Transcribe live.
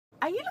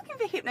Are you looking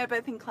for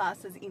hypnobirthing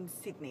classes in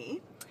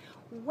Sydney?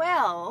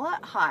 Well,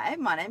 hi,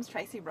 my name's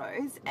Tracy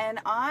Rose and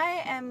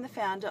I am the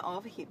founder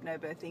of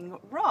Hypnobirthing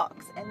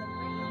Rocks. And the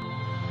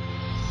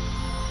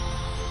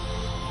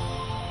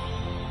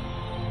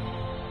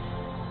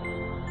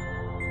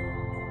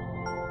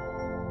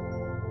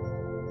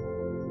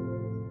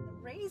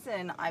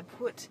reason I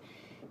put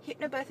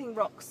Hypnobirthing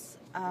Rocks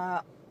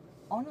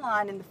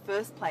online in the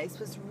first place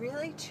was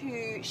really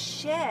to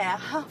share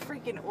how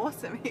freaking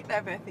awesome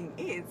hypnobirthing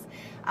is.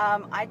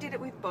 I did it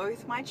with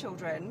both my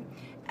children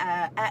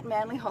at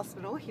Manly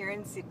Hospital here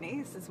in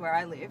Sydney. This is where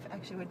I live.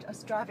 Actually, we're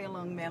just driving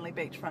along Manly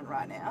beachfront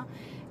right now,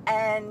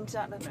 and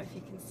I don't know if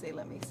you can see.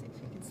 Let me see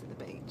if you can see the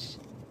beach.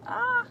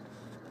 Ah,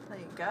 there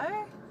you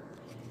go.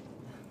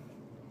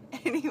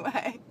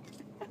 Anyway,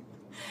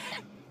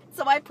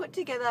 so I put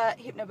together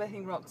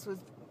Hypnobirthing Rocks was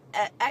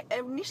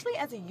initially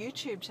as a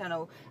YouTube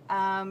channel,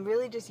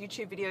 really just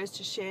YouTube videos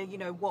to share, you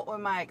know, what were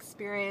my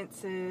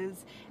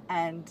experiences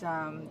and,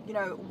 you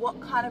know, what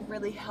kind of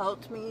really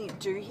helped me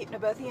do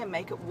hypnobirthing and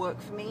make it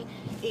work for me,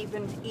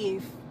 even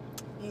if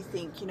you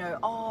think, you know,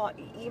 oh,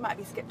 you might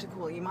be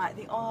skeptical, you might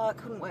think, oh, it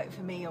couldn't work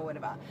for me or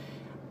whatever.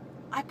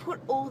 I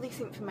put all this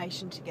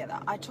information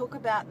together. I talk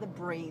about the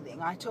breathing.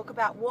 I talk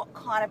about what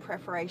kind of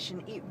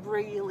preparation it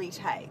really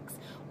takes,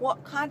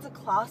 what kinds of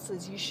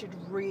classes you should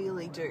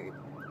really do.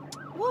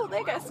 Well,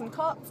 there goes some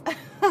cops.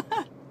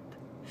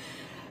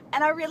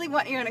 And I really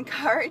want you and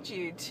encourage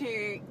you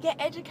to get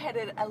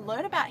educated and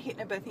learn about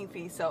hypnobirthing for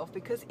yourself,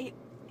 because it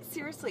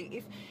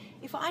seriously,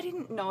 if I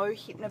didn't know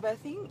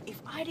hypnobirthing,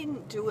 if I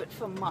didn't do it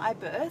for my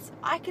birth,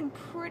 I can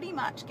pretty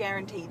much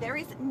guarantee there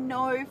is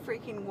no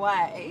freaking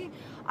way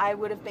I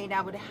would have been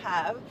able to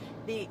have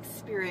the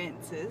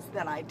experiences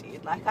that I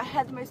did. Like, I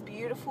had the most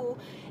beautiful,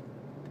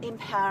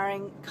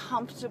 empowering,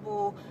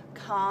 comfortable,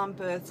 calm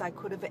births I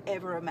could have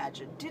ever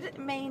imagined. Did it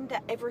mean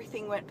that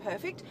everything went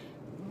perfect?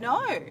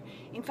 No.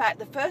 In fact,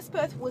 the first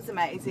birth was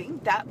amazing.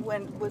 That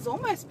was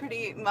almost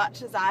pretty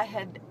much as I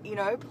had, you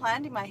know,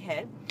 planned in my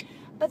head.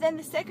 But then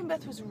the second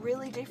birth was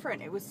really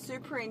different. It was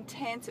super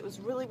intense. It was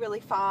really,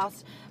 really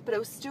fast, but it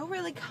was still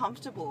really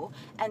comfortable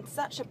and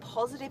such a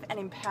positive and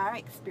empowering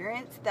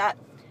experience that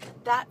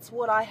that's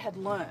what I had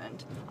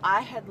learned.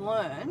 I had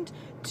learned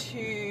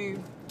to,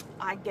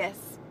 I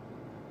guess,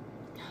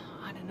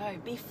 I don't know,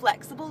 be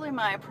flexible in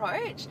my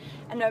approach,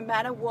 and no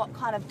matter what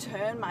kind of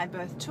turn my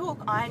birth took,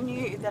 I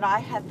knew that I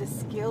had the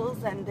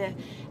skills and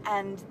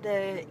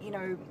the you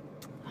know,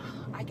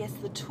 I guess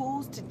the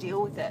tools to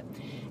deal with it.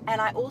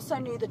 And I also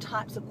knew the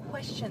types of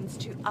questions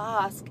to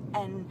ask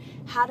and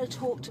how to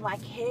talk to my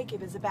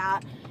caregivers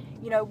about,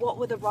 you know, what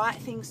were the right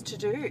things to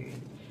do.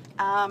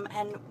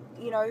 And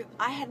you know,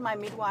 I had my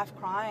midwife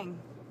crying.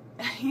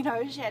 You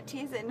know, she had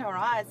tears in her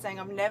eyes saying,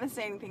 I've never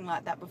seen anything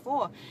like that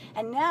before.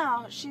 And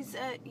now she's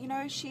you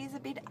know, she's a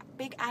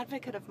big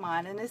advocate of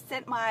mine and has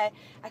sent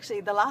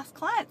actually the last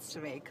clients to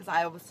me, because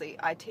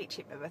I teach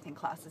hypnobirthing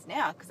classes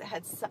now because it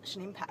had such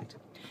an impact.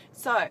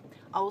 So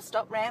I will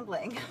stop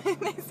rambling in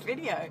this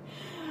video.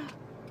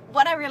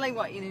 What I really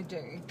want you to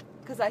do,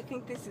 because I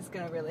think this is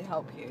going to really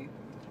help you,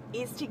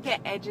 is to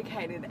get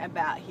educated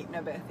about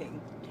hypnobirthing.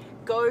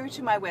 Go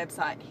to my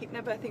website,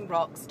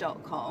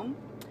 hypnobirthingrocks.com.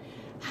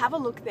 Have a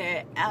look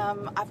there.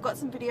 I've got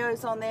some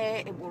videos on there.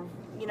 It will,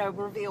 you know,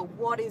 reveal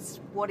what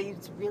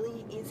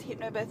really is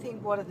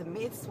hypnobirthing, what are the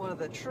myths, what are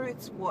the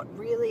truths, what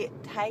really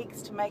it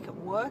takes to make it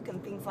work,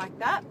 and things like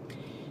that.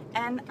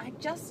 And I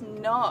just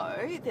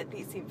know that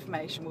this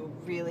information will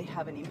really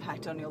have an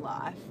impact on your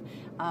life.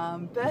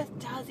 Birth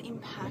does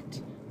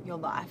impact your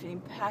life. It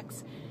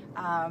impacts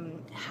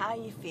how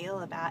you feel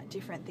about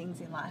different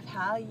things in life,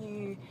 how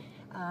you,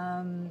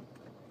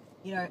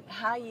 you know,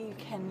 how you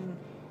can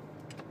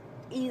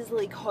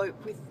easily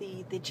cope with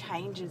the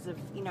changes of,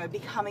 you know,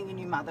 becoming a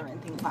new mother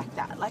and things like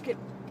that. Like, it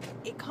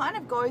kind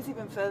of goes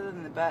even further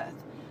than the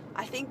birth.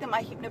 I think that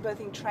my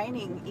hypnobirthing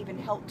training even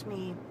helped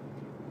me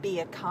be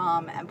a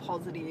calm and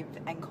positive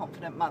and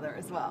confident mother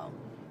as well.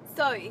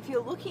 So if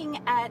you're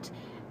looking at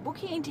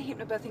booking into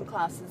hypnobirthing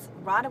classes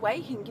right away,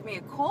 you can give me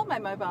a call. My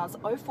mobile's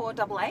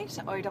 0488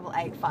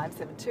 088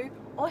 572,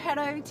 or head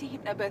over to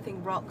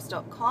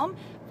hypnobirthingrocks.com,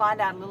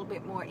 find out a little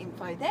bit more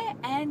info there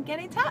and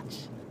get in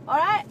touch. All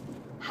right,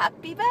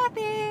 happy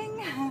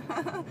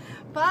birthing.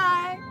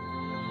 Bye.